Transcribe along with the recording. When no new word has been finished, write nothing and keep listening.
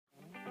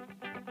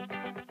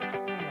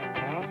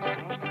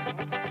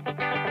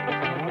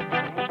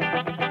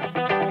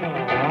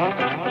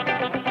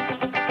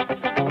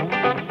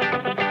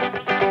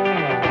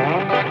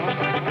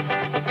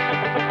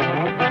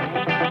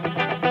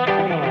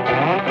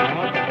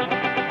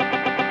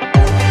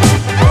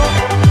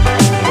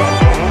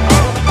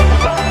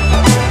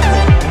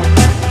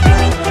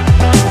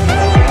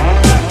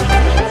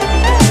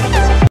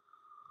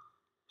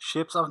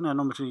Shapes of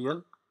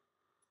nanomaterial.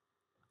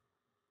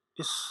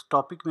 इस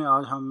topic में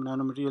आज हम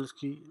नैनोमटेरियल्स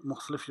की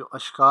मुख्तलिफ जो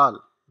अशकाल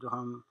जो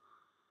हम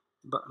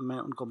में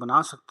उनको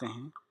बना सकते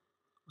हैं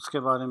उसके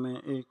बारे में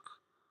एक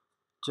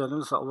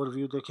जनरल सा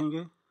ओवरव्यू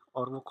देखेंगे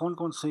और वो कौन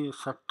कौन से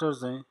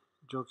फैक्टर्स हैं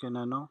जो कि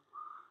नैनो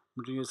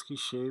मटेरियल्स की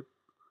शेप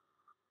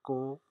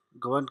को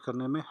गवर्न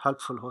करने में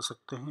हेल्पफुल हो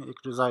सकते हैं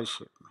एक डिज़ायर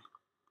शेप में।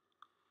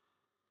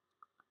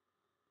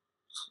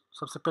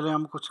 सबसे पहले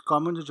हम कुछ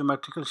कॉमन जो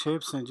ज्योमेट्रिकल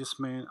शेप्स हैं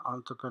जिसमें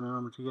आमतौर पर नैनो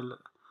मटेरियल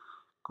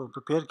को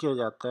प्रिपेयर किया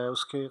जाता है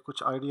उसके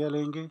कुछ आइडिया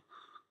लेंगे,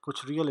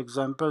 कुछ रियल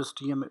एग्जांपल्स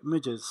टीएम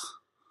इमेजेस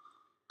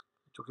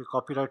जो कि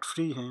कॉपीराइट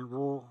फ्री हैं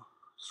वो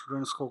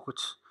स्टूडेंट्स को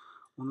कुछ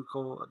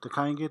उनको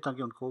दिखाएंगे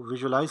ताकि उनको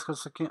विजुलाइज कर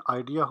सकें,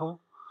 आइडिया हो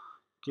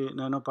कि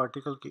नैनो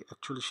पार्टिकल की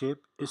एक्चुअल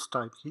शेप इस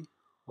टाइप की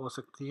हो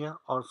सकती है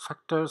और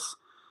factors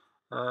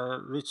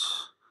which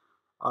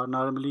are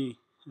normally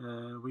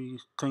we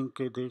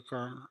think they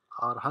can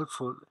are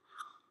helpful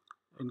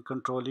in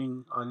controlling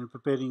or in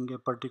preparing a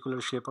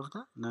particular shape of the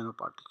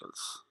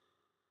nanoparticles.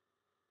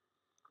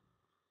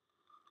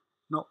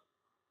 Now,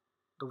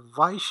 the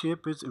Y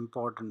shape is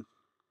important.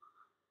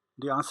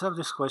 The answer of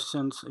this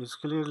question is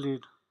clearly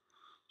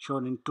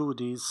shown in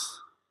these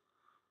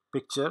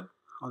picture.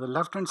 On the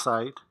left hand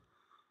side,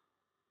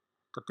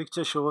 the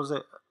picture shows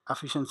the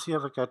efficiency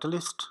of a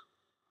catalyst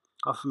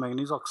of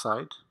manganese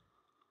oxide,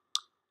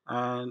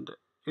 and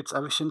its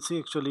efficiency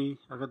actually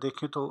अगर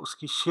देखें तो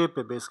उसकी shape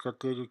पे base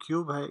करती है। जो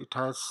cube है it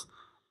has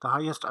the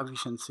highest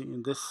efficiency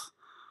in this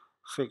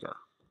figure,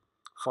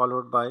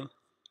 followed by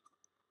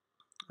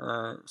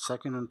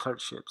second and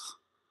third shapes.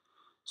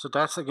 So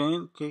that's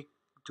again कि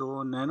जो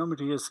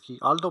nanomaterials की,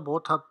 although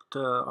both have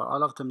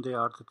all of them they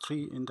are the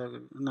three in the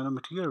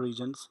nanomaterial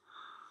regions,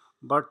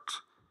 but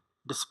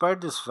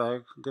despite this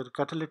fact their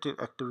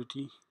catalytic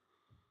activity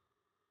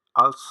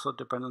also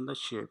depend on the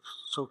shape.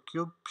 So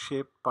cube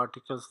shaped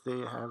particles they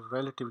have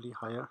relatively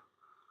higher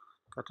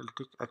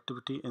catalytic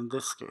activity in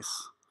this case.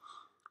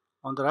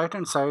 On the right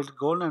hand side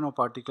gold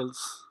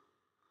nanoparticles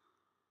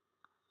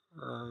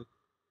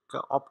का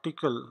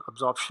optical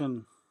absorption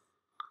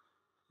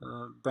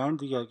band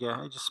दिया गया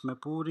है जिसमें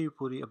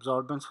पूरी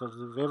absorbance for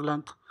the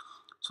wavelength.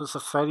 So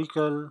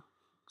spherical,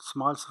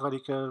 small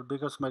spherical,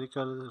 bigger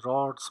spherical,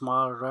 rod,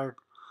 small, red,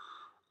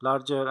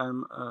 larger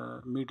and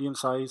medium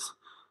size,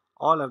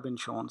 all have been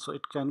shown. So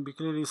it can be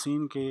clearly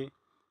seen कि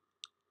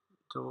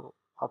जो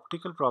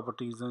optical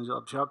properties and जो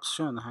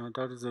absorption है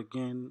that is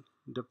again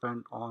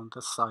depend on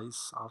the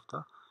size of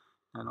the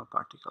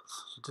nanoparticles.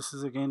 So this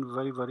is again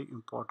very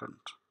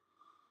important.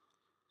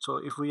 So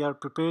if we are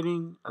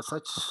preparing a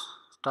such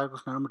type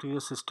of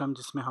nanomaterial system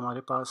जिसमें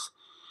हमारे पास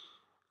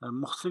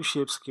मुख्तलिफ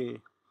shapes के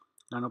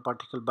nano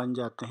particle बन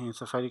जाते हैं,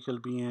 spherical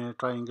भी हैं,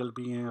 triangle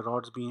भी हैं,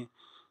 रॉड्स भी हैं,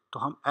 तो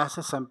हम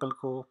ऐसे सैंपल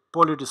को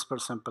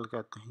पॉलीडिस्पर्स सैंपल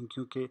कहते हैं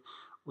क्योंकि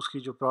उसकी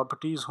जो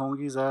प्रॉपर्टीज़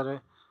होंगी ज़ाहिर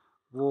है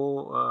वो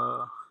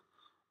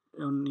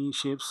उन्हीं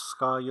शेप्स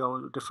का या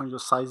डिफरेंट जो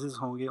साइजेस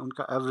होंगे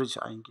उनका एवरेज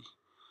आएंगी।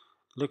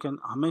 लेकिन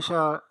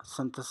हमेशा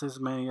सिंथेसिस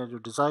में या जो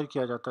डिज़ायर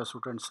किया जाता है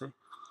स्टूडेंट से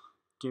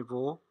कि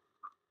वो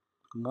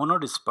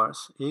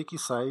मोनोडिस्पर्स एक ही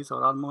साइज़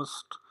और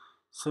ऑलमोस्ट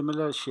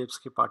सिमिलर शेप्स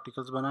के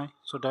पार्टिकल्स बनाएं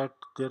सो डैट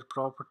देयर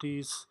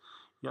प्रॉपर्टीज़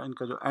या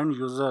इनका जो एंड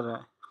यूज़र है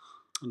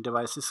इन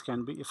devices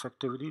can be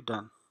effectively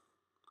done.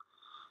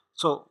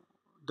 So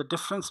the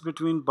difference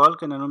between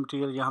bulk and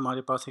nanomaterial, या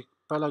हमारे पास एक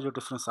पहला जो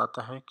डिफरेंस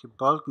आता है कि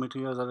bulk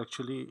materials are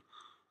actually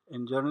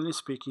in generally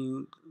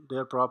speaking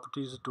there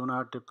properties do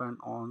not depend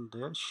on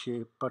their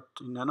shape,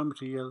 but in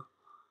nanomaterial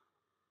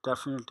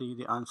definitely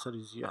the answer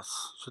is yes.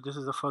 So this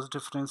is the first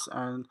difference,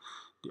 and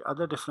the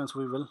other difference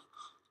we will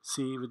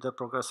see with the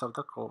progress of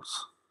the course.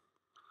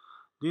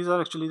 These are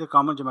actually the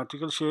common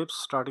geometrical shapes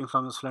starting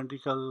from the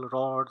cylindrical,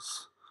 rods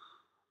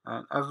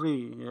and every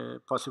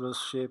possible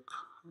shape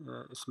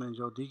इसमें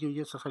जो दी गई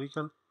है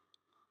spherical,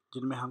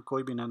 जिनमें हम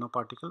कोई भी nano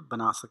particle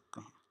बना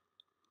सकते हैं।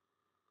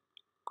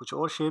 कुछ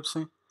और शेप्स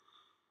हैं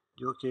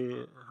जो कि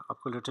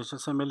आपको लिटरेचर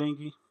से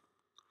मिलेंगी।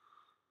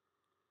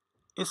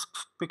 इस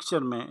पिक्चर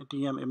में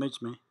टीएम इमेज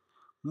में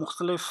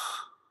मुख्तलिफ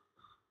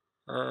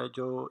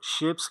जो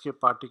शेप्स के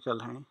पार्टिकल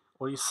हैं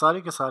और ये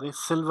सारे के सारे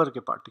सिल्वर के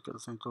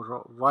पार्टिकल्स हैं।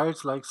 तो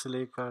whites like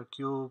silica,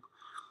 cube,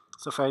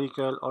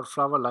 spherical और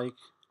flower like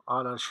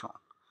all are shown.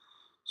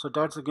 So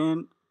that's again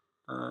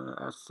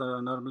as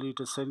normally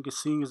it is said कि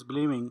सीइंग इज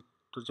बिलीविंग।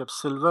 तो जब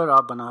सिल्वर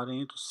आप बना रहे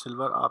हैं तो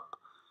सिल्वर आप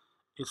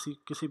इसी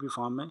किसी भी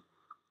फॉर्म में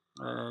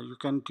you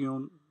can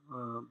tune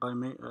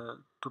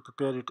to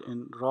prepare it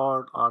in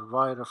rod or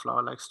wire or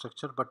flower like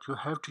structure, but you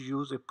have to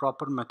use a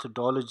proper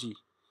methodology.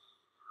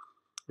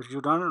 If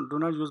you do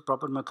not use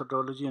proper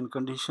methodology and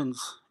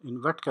conditions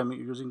in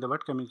using the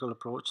wet chemical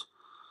approach,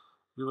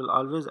 you will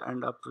always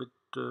end up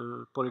with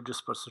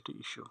polydispersity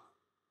issue.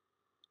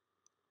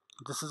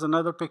 This is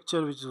another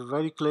picture which is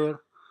very clear,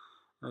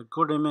 a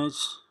good image,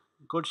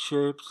 good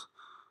shapes,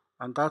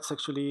 and that's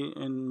actually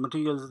in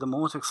materials the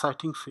most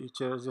exciting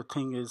feature. The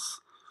thing is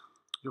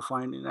you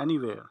find in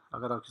anywhere.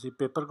 अगर आप किसी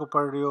paper को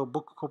पढ़ रहे हो,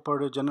 book को पढ़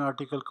रहे हो, जनरल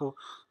आर्टिकल को,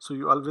 so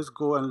you always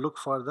go and look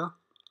for the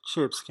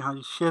shapes कि हाँ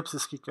जी शेप्स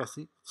इसकी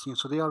कैसी अच्छी हैं.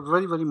 सो they are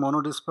very very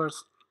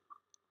मोनोडिस्पर्स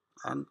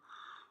and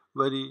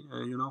very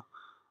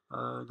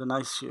the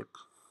nice shape.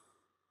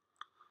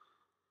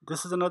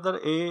 This is another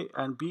A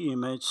and B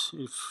image.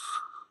 If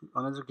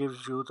another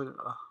gives you the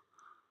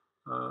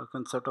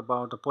concept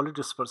about the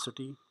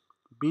polydispersity.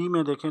 B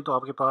में देखें तो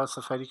आपके पास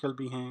spherical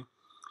भी हैं,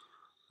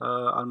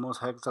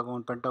 almost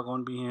hexagon,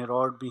 pentagon भी हैं,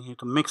 rod भी हैं,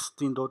 तो mix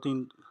दो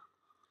तीन.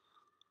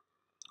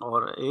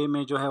 और A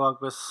में जो है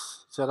आपके पास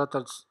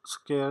ज़्यादातर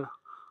स्क्वायर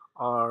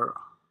और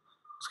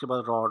उसके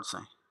बाद rods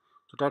हैं.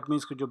 So that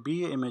means कि जो B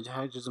image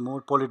है it is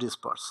more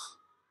polydisperse.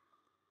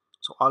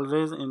 So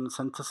always in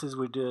synthesis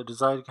we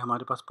desire कि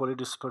हमारे पास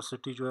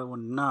polydispersity जो है वो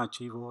ना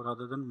achieve हो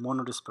rather than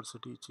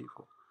monodispersity achieve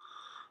हो.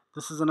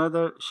 This is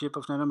another shape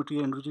of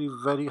nanomaterial, individually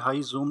very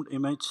high zoomed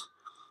image,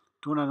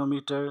 2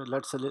 nanometer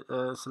lead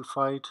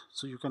sulfide.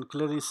 So you can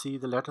clearly see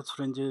the lattice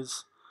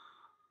fringes,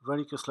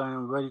 very crystalline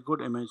and very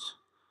good image,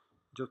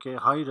 जो कि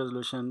high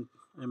resolution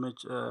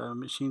image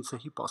machine से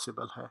ही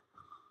possible है.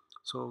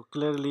 So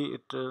clearly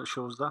it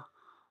shows the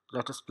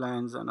lattice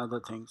plans and other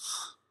things.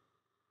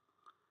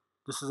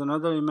 This is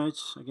another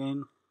image,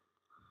 again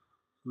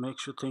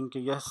makes you think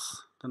yes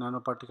the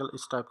nanoparticle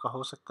इस type का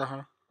हो सकता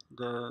है.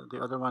 The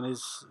other one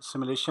is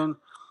simulation.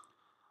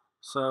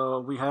 So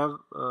we have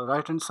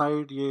right hand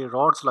side ये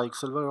rods like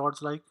silver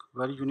rods like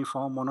very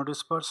uniform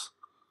monodisperse,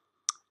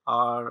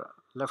 और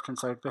left hand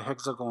side पे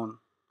hexagon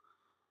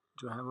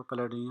जो है वो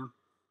palladium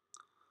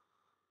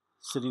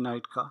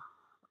selenite का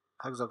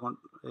hexagon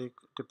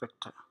एक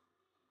depict है.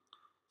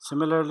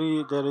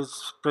 Similarly there is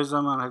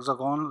prism and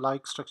hexagon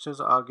like structures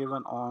are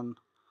given on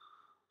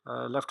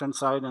left hand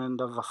side and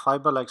the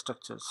fiber like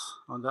structures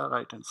on the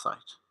right hand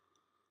side.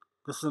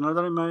 This is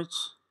another image.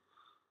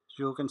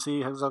 You can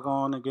see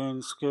hexagon,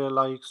 again scale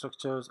like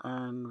structures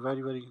and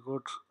very very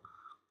good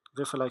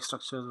wafer like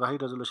structures, high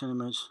resolution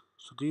image.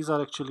 So these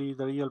are actually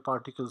the real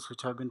particles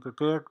which have been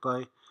prepared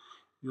by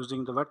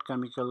using the wet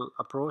chemical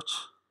approach,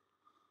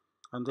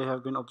 and they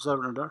have been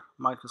observed under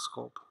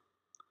microscope.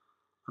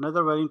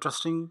 Another very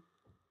interesting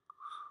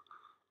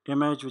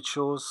image which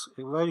shows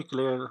a very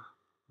clear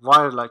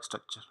wire like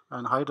structure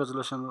and high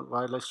resolution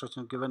wire like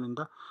structure given in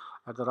the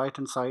at the right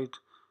hand side,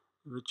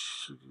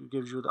 which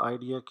gives you the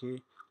idea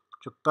कि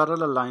जो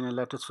parallel line है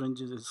lattice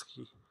fringes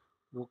इसकी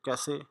वो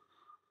कैसे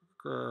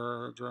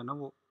जो है ना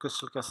वो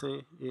क्रिस्टल कैसे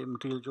ये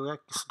मटेरियल जो है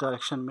किस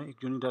डायरेक्शन में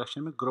एक यूनिक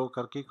डायरेक्शन में ग्रो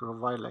करके एक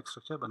वायर लाइक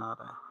स्ट्रक्चर बना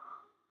रहा है.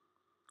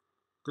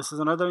 This is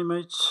another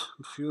image,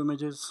 few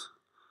images,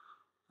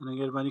 and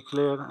again very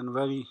clear and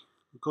very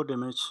good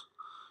image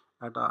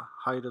at a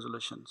high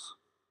resolutions.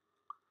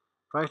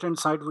 Right hand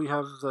side we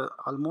have the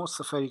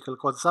almost spherical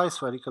quasi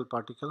spherical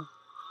particle,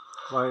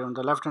 while on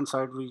the left hand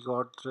side we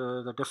got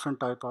the different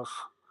type of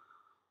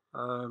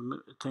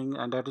thing,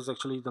 and that is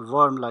actually the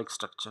worm like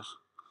structure,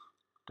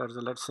 that is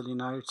the lead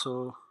selenite. So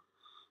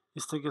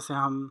इस तरीके से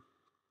हम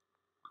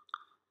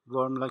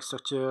worm like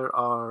structure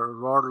और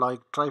rod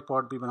like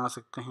tripod भी बना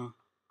सकते हैं.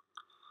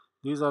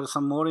 These are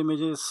some more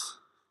images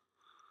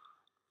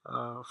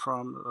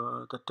from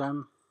the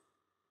TEM,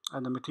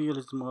 and the material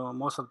is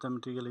most of the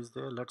material is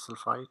there, lead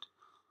sulfide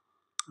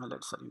and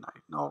lead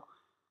selenite. Now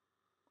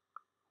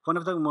one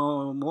of the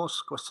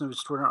most question which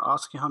student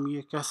ask कि हम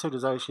ये कैसे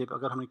desire shape,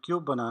 अगर हमें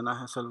cube बनाना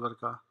है silver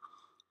का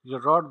या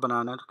rod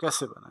बनाना है तो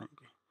कैसे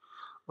बनाएंगे.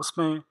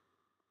 उसमें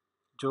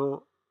जो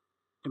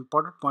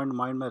इम्पोर्टेंट पॉइंट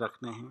माइंड में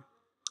रखने हैं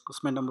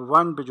उसमें नंबर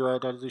 1 पे जो है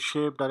that is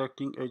shape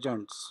directing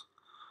agents,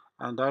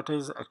 and that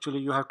is actually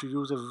you have to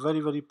use a very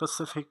very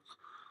specific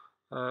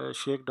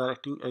shape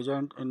directing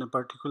agent in a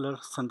particular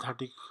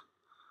synthetic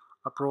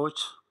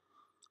approach.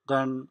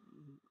 Then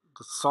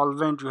the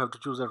solvent, you have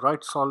to choose the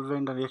right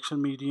solvent and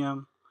reaction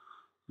medium,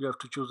 you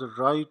have to choose the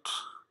right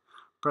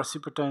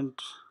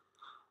precipitant,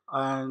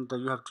 and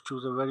you have to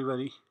choose a very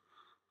very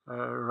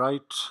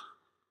right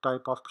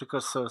type of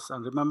precursors.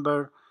 And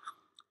remember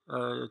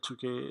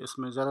चूँकि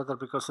इसमें ज़्यादातर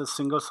precursors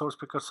single source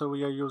precursor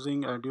we are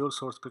using and dual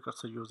source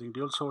precursor using.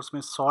 Dual source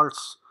means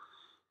salts.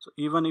 So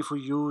even if we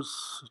use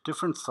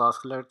different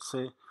salts, let's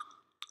say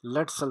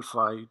lead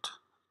sulfide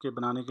के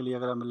बनाने के लिए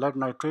अगर हम lead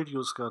nitrate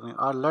use कर रहे हैं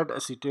और lead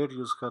acetate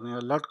यूज़ कर रहे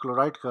हैं, lead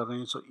chloride कर रहे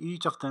हैं, so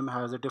each of them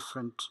has a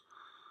different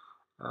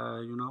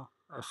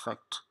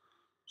effect.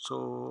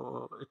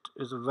 So it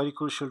is very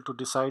crucial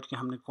to decide कि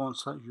हमने कौन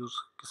सा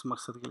यूज़ किस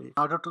मकसद के लिए.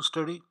 In order to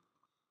study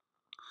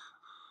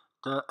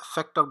the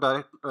effect of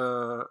direct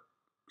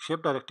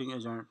shape directing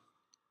agent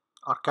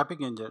or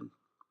capping agent,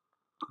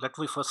 let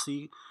me first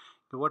see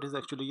what is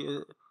actually a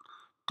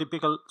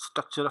typical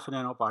structure of a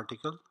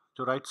nanoparticle.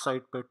 जो right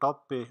side पे top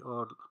पे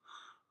और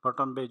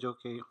bottom पे जो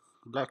कि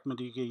black में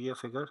दी गई ये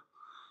figure,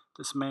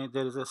 तो इसमें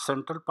there is a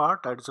central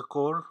part that is a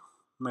core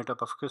made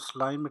up of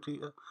crystalline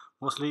material.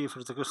 Mostly if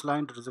it's a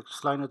crystalline, it is a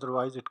crystalline,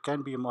 otherwise it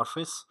can be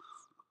amorphous.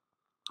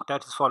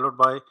 That is followed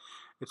by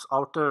its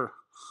outer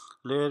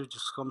layer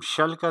जिसको हम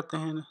shell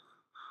कहते हैं,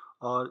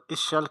 और इस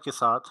shell के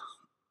साथ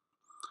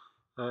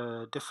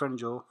different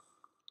जो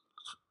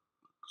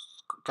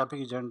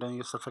capping agent हैं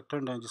या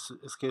सर्फेक्टेंट हैं, जिस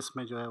इस केस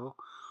में जो है वो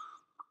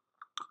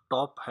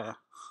टॉप है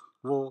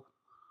वो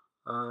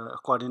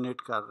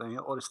कोऑर्डिनेट कर रहे हैं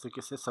और इस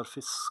तरीके से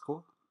सरफेस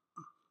को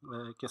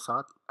के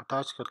साथ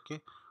अटैच करके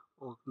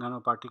वो नैनो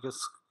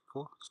पार्टिकल्स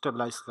को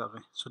स्टेबलाइज कर रहे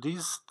हैं. So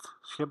these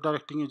shape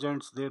directing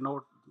agents they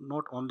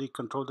not only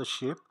control the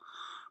shape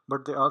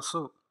but they also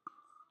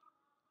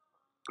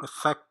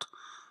affect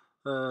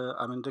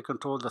I mean they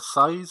control the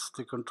size,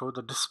 they control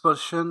the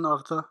dispersion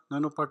of the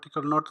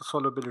nanoparticle, not the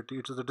solubility,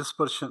 it is the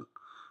dispersion.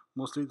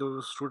 Mostly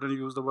the student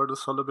use the word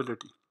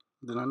solubility.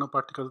 The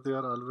nanoparticles, they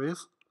are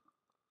always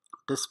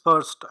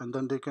dispersed and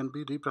then they can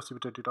be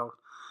reprecipitated out,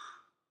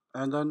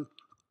 and then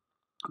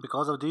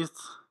because of these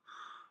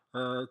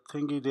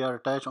thingy they are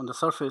attached on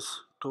the surface.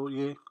 तो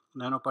ये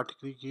nano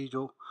particle की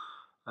जो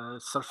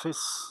surface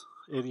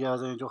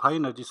areas हैं, जो high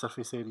energy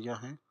surface area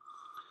हैं,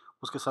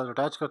 उसके साथ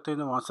attach करते हैं,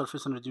 तो वहाँ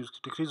सरफेस एनर्जी उसकी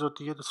डिक्रीज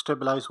होती है, तो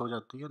स्टेबलाइज हो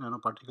जाती है नैनो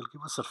पार्टिकल की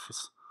वो सरफेस.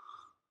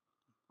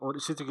 और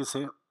इसी तरीके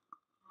से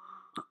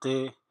they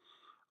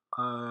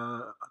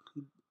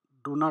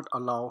do not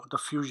allow the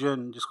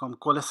fusion, जिसको हम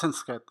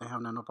कोलेसेंस कहते हैं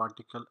नैनो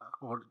पार्टिकल,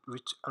 और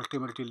which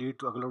ultimately lead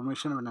to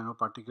agglomeration of nano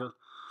particle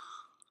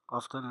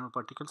of the nano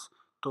particles,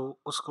 तो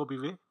उसको भी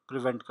वे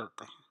प्रिवेंट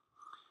करते हैं.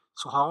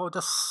 So how the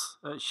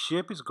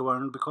shape is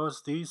govern,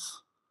 because these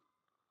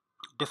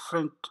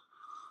different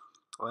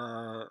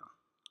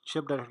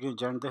shape directing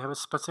agent, they have a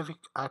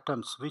specific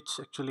atoms which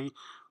actually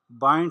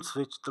binds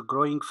with the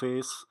growing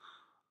phase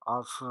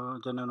of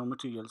the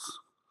nanomaterials,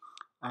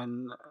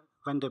 and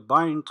when they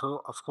bind, so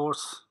of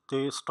course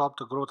they stop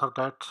the growth of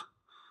that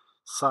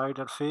side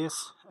or phase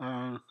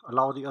and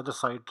allow the other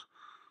side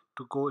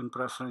to go in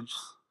preference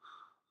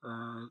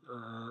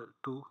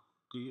to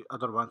the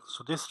other one.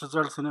 So this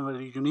results in a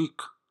very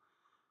unique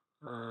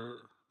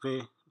way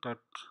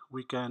that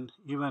we can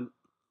even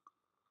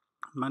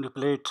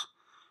manipulate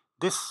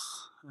this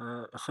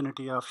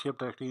affinity of shape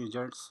directing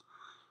agents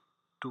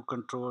to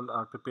control or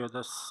prepare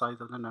the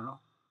size of the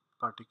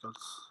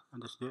nanoparticles,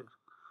 and this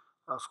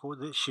of course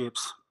the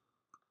shapes.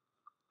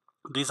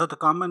 These are the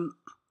common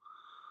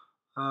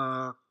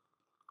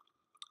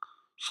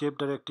shape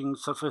directing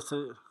surface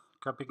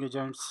capping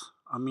agents,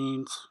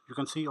 amines. You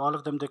can see all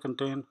of them, they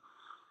contain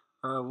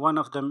one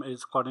of them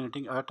is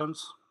coordinating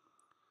atoms.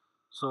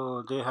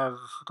 So they have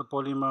the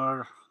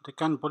polymer, they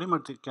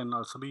can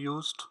also be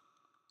used.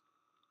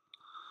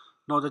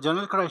 Now the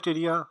general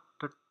criteria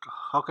that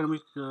how can we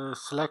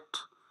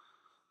select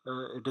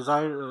a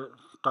desired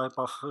type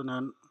of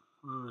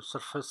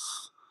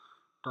surface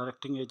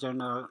directing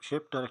agent,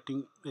 shape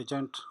directing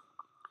agent.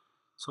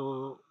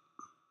 So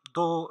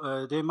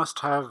though they must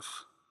have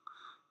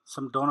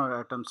some donor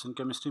atoms in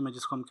chemistry में,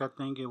 जिसको हम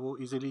कहते हैं कि वो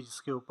easily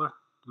जिसके ऊपर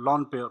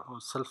lone pair हो,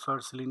 sulfur,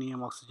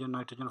 selenium, oxygen,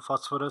 nitrogen,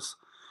 phosphorus,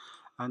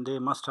 and they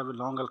must have a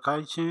long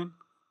alkyl chain.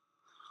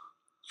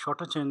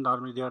 Shorter chain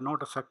normally they are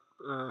not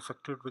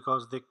affected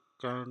because they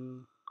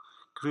can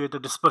create the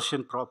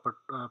dispersion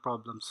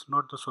problems,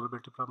 not the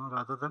solubility problem,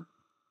 rather than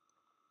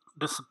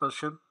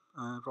dispersion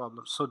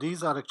problems. So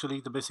these are actually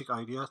the basic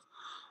ideas,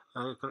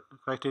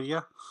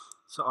 criteria.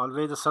 So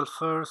always the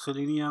sulfur,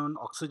 selenium,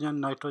 oxygen,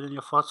 nitrogen,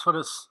 or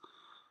phosphorus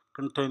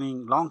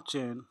containing long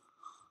chain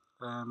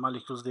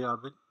molecules, they are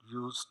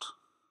used.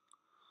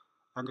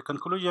 And the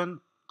conclusion,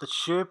 the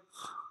shape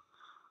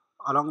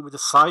along with the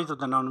size of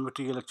the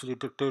nanomaterial actually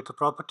dictate the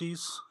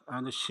properties,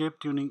 and the shape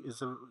tuning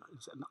is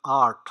an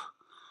art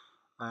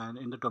and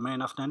in the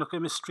domain of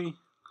nanochemistry.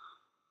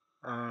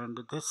 And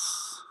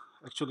this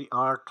actually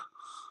art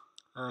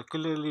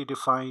clearly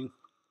define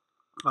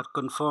or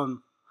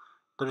confirm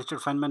the Richard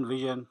Feynman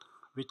vision,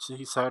 which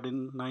he said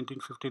in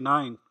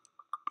 1959,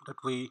 that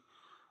we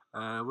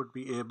would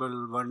be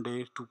able one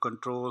day to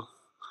control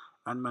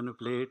and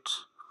manipulate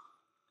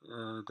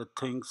the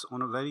things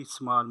on a very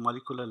small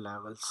molecular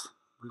levels.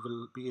 We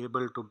will be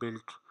able to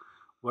build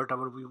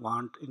whatever we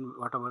want in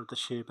whatever the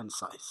shape and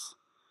size.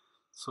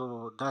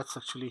 So that's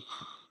actually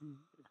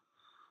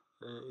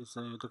is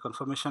the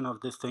confirmation of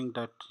this thing,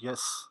 that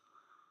yes,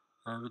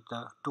 with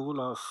the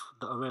tool of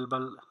the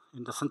available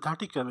in the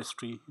synthetic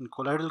chemistry, in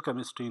colloidal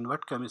chemistry, in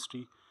wet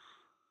chemistry,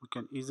 we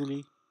can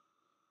easily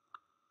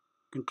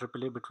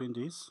interpolate between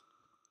these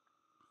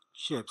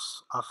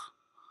shapes of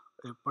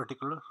a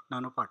particular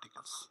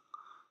nanoparticles.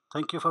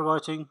 Thank you for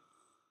watching.